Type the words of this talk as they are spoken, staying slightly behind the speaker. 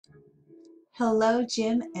Hello,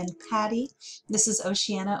 Jim and Patty. This is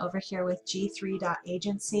Oceana over here with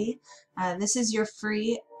G3.agency. This is your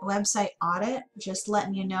free website audit, just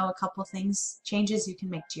letting you know a couple changes you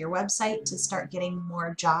can make to your website to start getting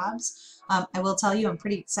more jobs. I will tell you I'm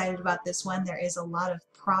pretty excited about this one. There is a lot of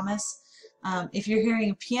promise. If you're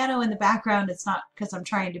hearing a piano in the background, it's not because I'm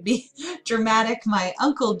trying to be dramatic. My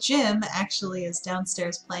Uncle Jim actually is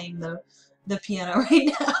downstairs playing the piano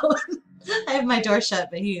right now. I have my door shut,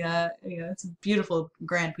 but it's a beautiful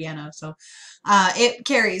grand piano, so it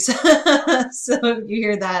carries. So if you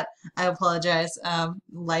hear that, I apologize.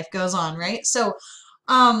 Life goes on, right? So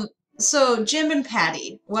Jim and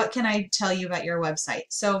Patty, what can I tell you about your website?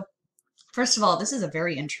 So first of all, this is a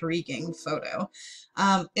very intriguing photo.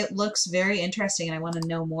 It looks very interesting and I want to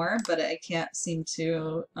know more, but I can't seem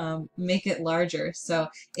to make it larger. So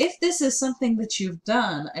if this is something that you've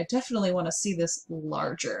done, I definitely want to see this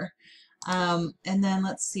larger. And then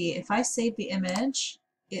let's see, if I save the image,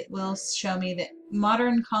 it will show me that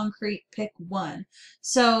modern concrete pick 1.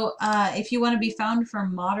 So if you want to be found for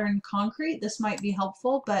modern concrete, this might be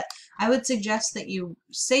helpful, but I would suggest that you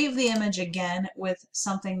save the image again with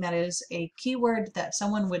something that is a keyword that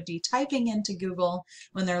someone would be typing into Google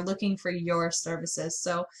when they're looking for your services.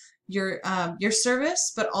 So your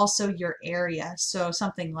service, but also your area. So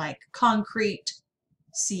something like concrete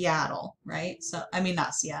Seattle, right? So I mean,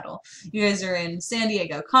 not Seattle. You guys are in San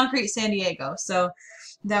Diego, concrete San Diego. So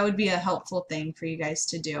that would be a helpful thing for you guys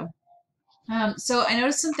to do. So I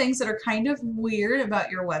noticed some things that are kind of weird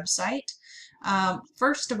about your website.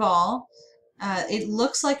 First of all, it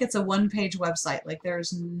looks like it's a one-page website. Like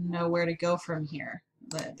there's nowhere to go from here.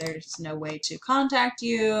 There's no way to contact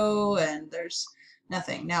you, and there's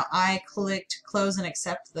nothing. Now I clicked close and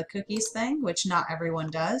accept the cookies thing, which not everyone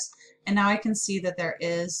does. And now I can see that there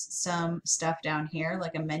is some stuff down here,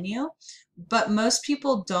 like a menu. But most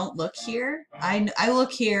people don't look here. I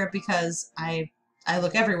look here because I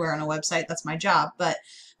look everywhere on a website. That's my job. But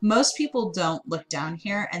most people don't look down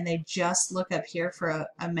here, and they just look up here for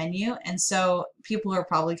a menu. And so people are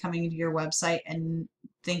probably coming to your website and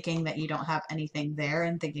thinking that you don't have anything there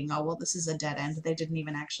and thinking, oh, well, this is a dead end. They didn't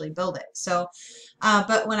even actually build it. So,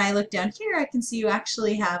 but when I look down here, I can see you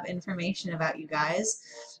actually have information about you guys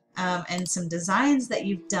and some designs that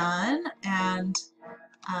you've done. And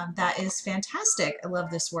that is fantastic. I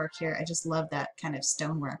love this work here. I just love that kind of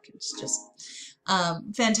stonework. It's just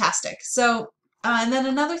fantastic. So, and then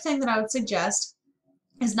another thing that I would suggest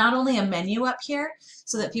is not only a menu up here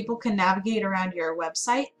so that people can navigate around your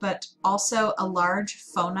website, but also a large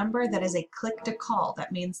phone number that is a click to call.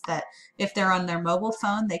 That means that if they're on their mobile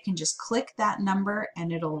phone, they can just click that number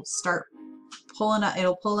and it'll start pulling up,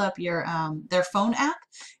 it'll pull up your their phone app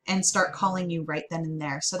and start calling you right then and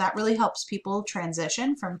there. So that really helps people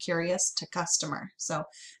transition from curious to customer. So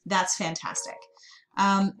that's fantastic.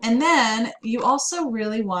 And then you also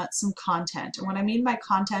really want some content. And what I mean by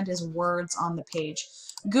content is words on the page.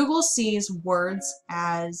 Google sees words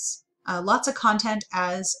as lots of content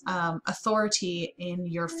as authority in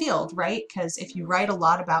your field, right? Because if you write a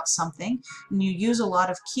lot about something and you use a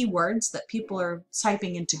lot of keywords that people are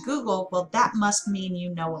typing into Google, well, that must mean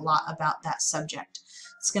you know a lot about that subject.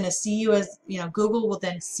 It's going to see you as, Google will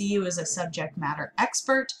then see you as a subject matter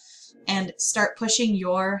expert and start pushing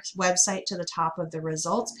your website to the top of the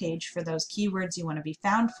results page for those keywords you want to be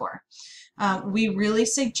found for. We really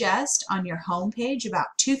suggest on your home page about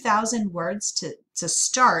 2,000 words to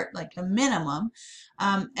start, like a minimum.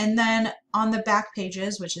 And then on the back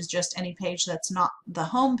pages, which is just any page that's not the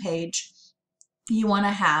home page, you want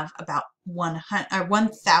to have about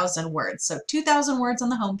 1,000 words. So 2,000 words on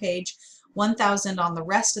the home page, 1,000 on the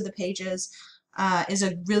rest of the pages. Is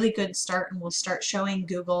a really good start, and will start showing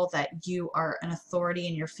Google that you are an authority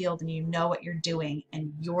in your field and you know what you're doing,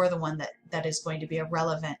 and you're the one that is going to be a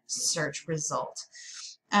relevant search result.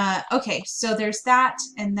 Okay, so there's that,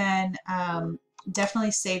 and then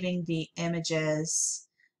definitely saving the images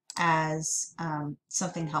as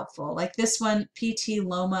something helpful. Like this one, PT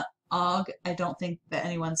Loma Og. I don't think that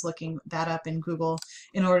anyone's looking that up in Google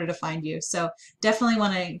in order to find you. So definitely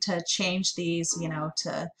wanting to change these,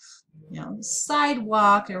 to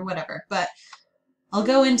sidewalk or whatever, but I'll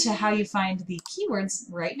go into how you find the keywords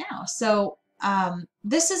right now. So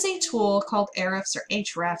this is a tool called Ahrefs or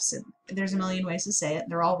Hrefs, and there's a million ways to say it.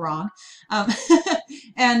 They're all wrong.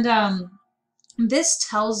 This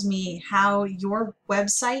tells me how your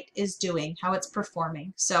website is doing, how it's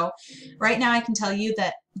performing. So right now I can tell you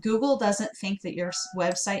that Google doesn't think that your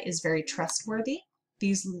website is very trustworthy.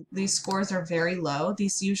 These scores are very low.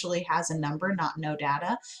 These usually has a number, not no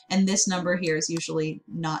data. And this number here is usually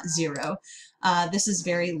not 0. This is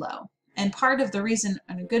very low. And part of the reason,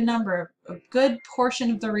 and a good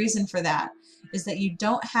portion of the reason for that is that you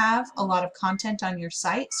don't have a lot of content on your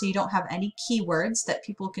site, so you don't have any keywords that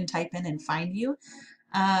people can type in and find you.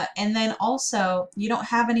 And then also, you don't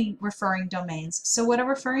have any referring domains. So what a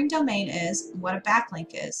referring domain is, what a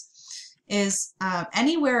backlink is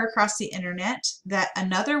anywhere across the internet that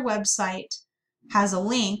another website has a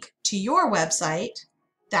link to your website,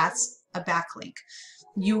 that's a backlink.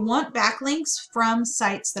 You want backlinks from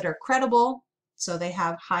sites that are credible, so they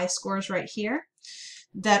have high scores right here,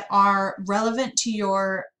 that are relevant to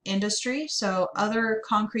your industry. So other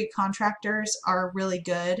concrete contractors are really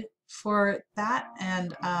good for that,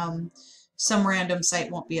 and some random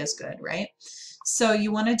site won't be as good, right? So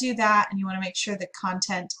you want to do that, and you want to make sure that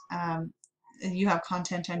you have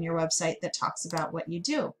content on your website that talks about what you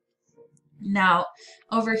do. Now,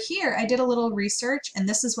 over here, I did a little research, and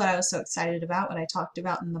this is what I was so excited about, what I talked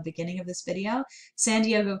about in the beginning of this video. San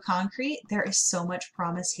Diego Concrete, there is so much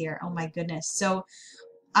promise here. Oh my goodness. So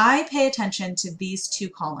I pay attention to these two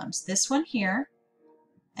columns, this one here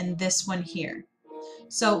and this one here.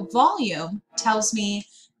 So volume tells me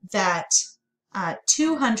that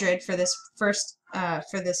 200 for this first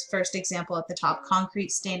example at the top, concrete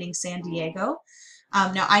staining San Diego.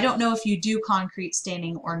 Now, I don't know if you do concrete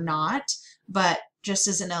staining or not, but just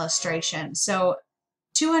as an illustration. So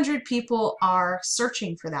 200 people are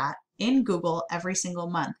searching for that in Google every single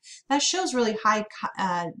month. That shows really high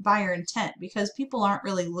buyer intent, because people aren't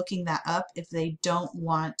really looking that up if they don't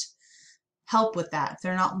want help with that, if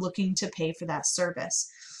they're not looking to pay for that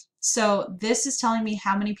service. So this is telling me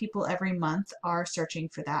how many people every month are searching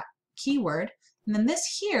for that keyword. And then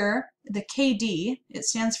this here, the KD, it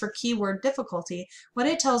stands for keyword difficulty. What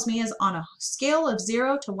it tells me is on a scale of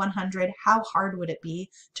 0 to 100, how hard would it be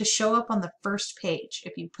to show up on the first page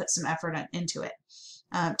if you put some effort into it?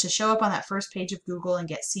 To show up on that first page of Google and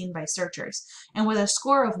get seen by searchers. And with a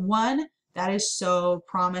score of 1, that is so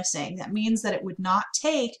promising. That means that it would not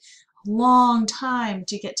take a long time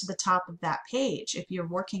to get to the top of that page if you're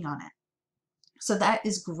working on it. So that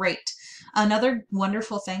is great. Another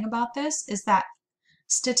wonderful thing about this is that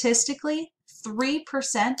statistically,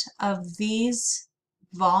 3% of these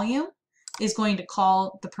volume is going to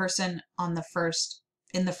call the person on the first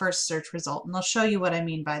search result. And I'll show you what I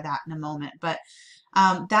mean by that in a moment. But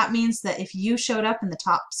that means that if you showed up in the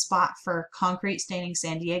top spot for concrete staining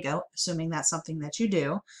San Diego, assuming that's something that you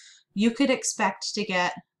do, you could expect to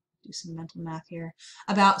get, do some mental math here,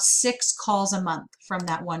 about 6 calls a month from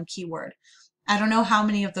that one keyword. I don't know how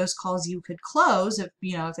many of those calls you could close. If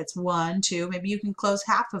it's 1, 2, maybe you can close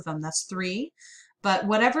half of them. That's 3. But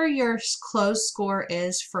whatever your close score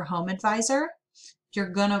is for Home Advisor,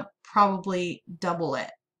 you're gonna probably double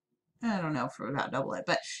it. I don't know if we're about double it,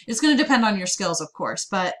 but it's going to depend on your skills, of course.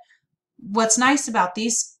 But what's nice about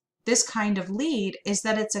this kind of lead is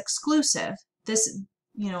that it's exclusive.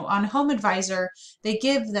 On Home Advisor, they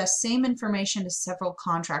give the same information to several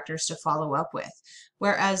contractors to follow up with.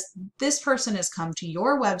 Whereas this person has come to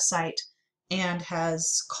your website and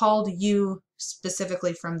has called you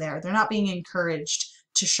specifically from there. They're not being encouraged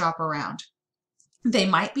to shop around. They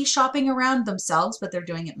might be shopping around themselves, but they're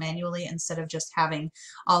doing it manually instead of just having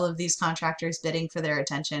all of these contractors bidding for their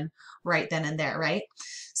attention right then and there, right?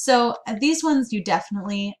 So these ones you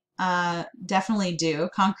definitely do.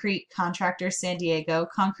 Concrete Contractor San Diego,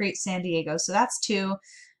 Concrete San Diego. So that's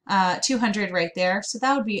 200 right there. So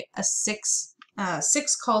that would be a 6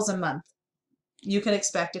 calls a month you could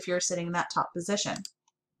expect if you're sitting in that top position.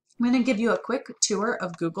 I'm going to give you a quick tour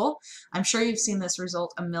of Google. I'm sure you've seen this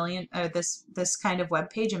result this kind of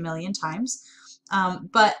web page a million times,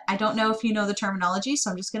 but I don't know if you know the terminology,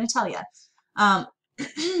 so I'm just going to tell you.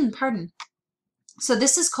 Pardon. So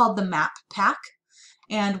this is called the Map Pack,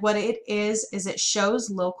 and what it is it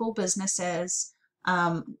shows local businesses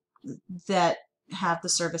that have the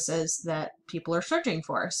services that people are searching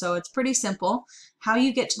for. So it's pretty simple. How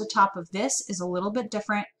you get to the top of this is a little bit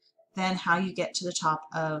different than how you get to the top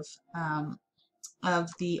of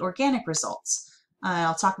the organic results.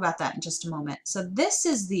 I'll talk about that in just a moment. So this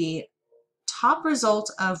is the top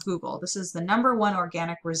result of Google. This is the #1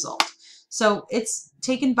 organic result. So it's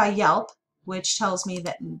taken by Yelp, which tells me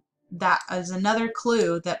that is another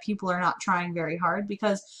clue that people are not trying very hard,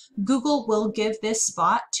 because Google will give this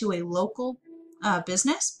spot to a local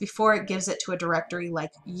business before it gives it to a directory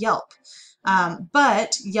like Yelp.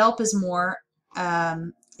 But Yelp is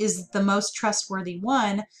is the most trustworthy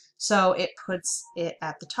one, so it puts it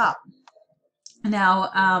at the top.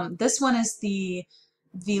 Now, this one is the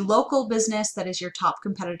local business that is your top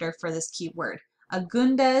competitor for this keyword,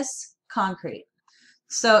 Agundes Concrete.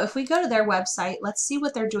 So if we go to their website, let's see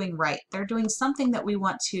what they're doing right. They're doing something that we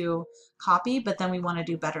want to copy, but then we want to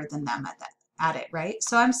do better than them at it, right?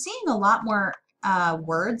 So I'm seeing a lot more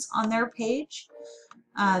words on their page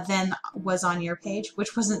than was on your page,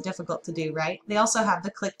 which wasn't difficult to do, right? They also have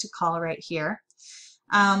the click to call right here.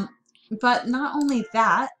 But not only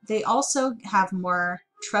that, they also have more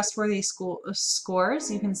trustworthy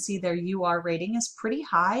scores. You can see their UR rating is pretty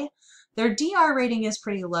high. Their DR rating is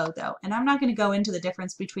pretty low though, and I'm not going to go into the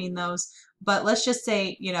difference between those, but let's just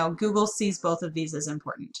say, you know, Google sees both of these as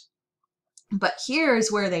important. But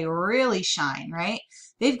here's where they really shine, right?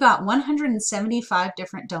 They've got 175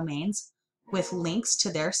 different domains with links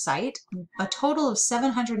to their site, a total of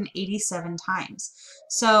 787 times.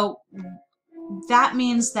 So that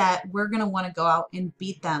means that we're going to want to go out and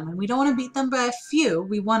beat them, and we don't want to beat them by a few.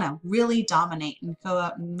 We want to really dominate and go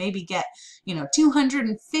out and maybe get, you know,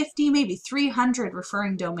 250, maybe 300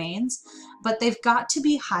 referring domains, but they've got to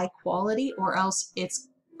be high quality or else it's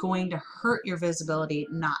going to hurt your visibility,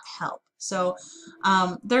 not help. So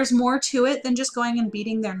there's more to it than just going and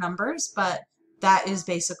beating their numbers, but that is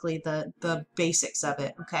basically the basics of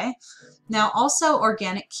it, okay? Now also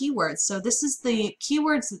organic keywords. So this is the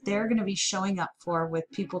keywords that they're going to be showing up for with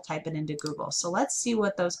people typing into Google. So let's see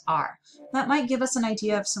what those are. That might give us an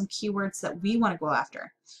idea of some keywords that we want to go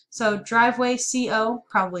after. So driveway, CO,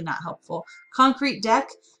 probably not helpful. Concrete deck,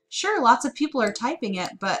 sure, lots of people are typing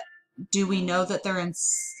it, but do we know that they're in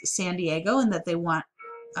San Diego and that they want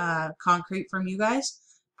concrete from you guys?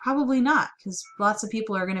 Probably not, because lots of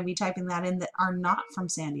people are going to be typing that in that are not from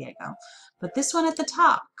San Diego. But this one at the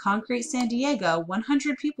top, Concrete San Diego,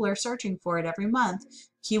 100 people are searching for it every month.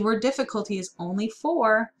 Keyword difficulty is only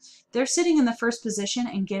 4. They're sitting in the first position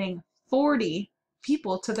and getting 40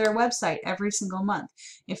 people to their website every single month.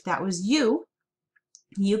 If that was you,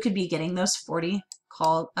 you could be getting those 40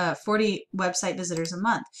 website visitors a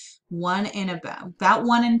month. About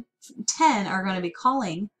 1 in 10 are going to be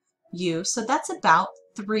calling you, so that's about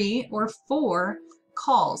 3 or 4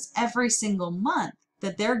 calls every single month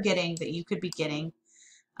that they're getting, that you could be getting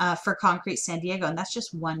for Concrete San Diego, and that's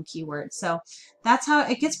just one keyword. So that's how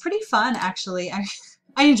it gets pretty fun, actually.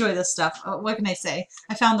 I enjoy this stuff. What can I say?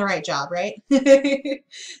 I found the right job, right?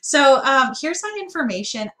 So here's my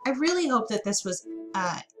information. I really hope that this was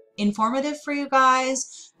informative for you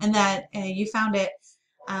guys and that you found it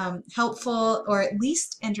helpful or at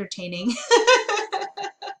least entertaining.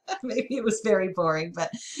 Maybe it was very boring,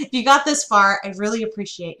 but if you got this far, I really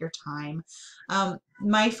appreciate your time.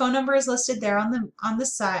 My phone number is listed there on the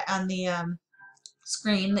side on the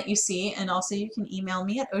screen that you see, and also you can email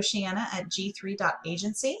me at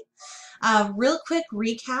oceana@g3.agency. Real quick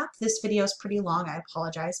recap. This video is pretty long. I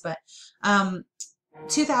apologize, but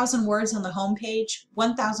 2,000 words on the home page,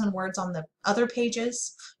 1,000 words on the other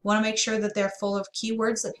pages. Want to make sure that they're full of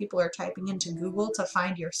keywords that people are typing into Google to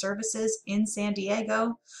find your services in San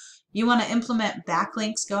Diego. You want to implement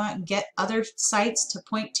backlinks, go out and get other sites to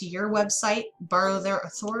point to your website, borrow their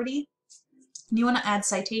authority. And you want to add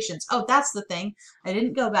citations. Oh, that's the thing. I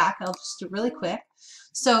didn't go back. I'll just do it really quick.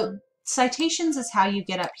 So citations is how you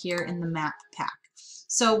get up here in the map pack.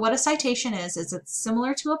 So what a citation is it's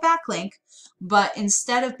similar to a backlink, but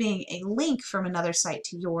instead of being a link from another site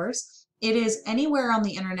to yours, it is anywhere on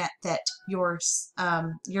the internet that your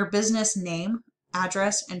business name,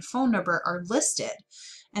 address, and phone number are listed.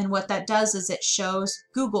 And what that does is it shows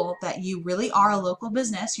Google that you really are a local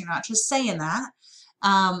business. You're not just saying that,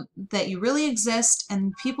 that you really exist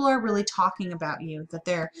and people are really talking about you, that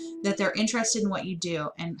they're interested in what you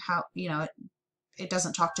do and how, you know, it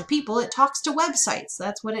doesn't talk to people, it talks to websites.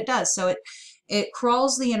 That's what it does. So it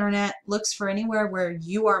crawls the internet, looks for anywhere where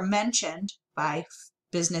you are mentioned by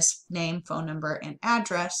business name, phone number, and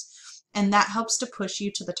address, and that helps to push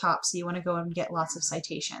you to the top. So you want to go and get lots of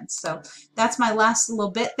citations. So that's my last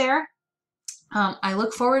little bit there. I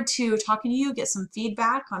look forward to talking to you, get some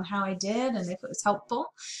feedback on how I did and if it was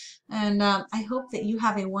helpful. And I hope that you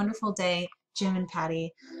have a wonderful day, Jim and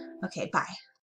Patty. Okay, bye.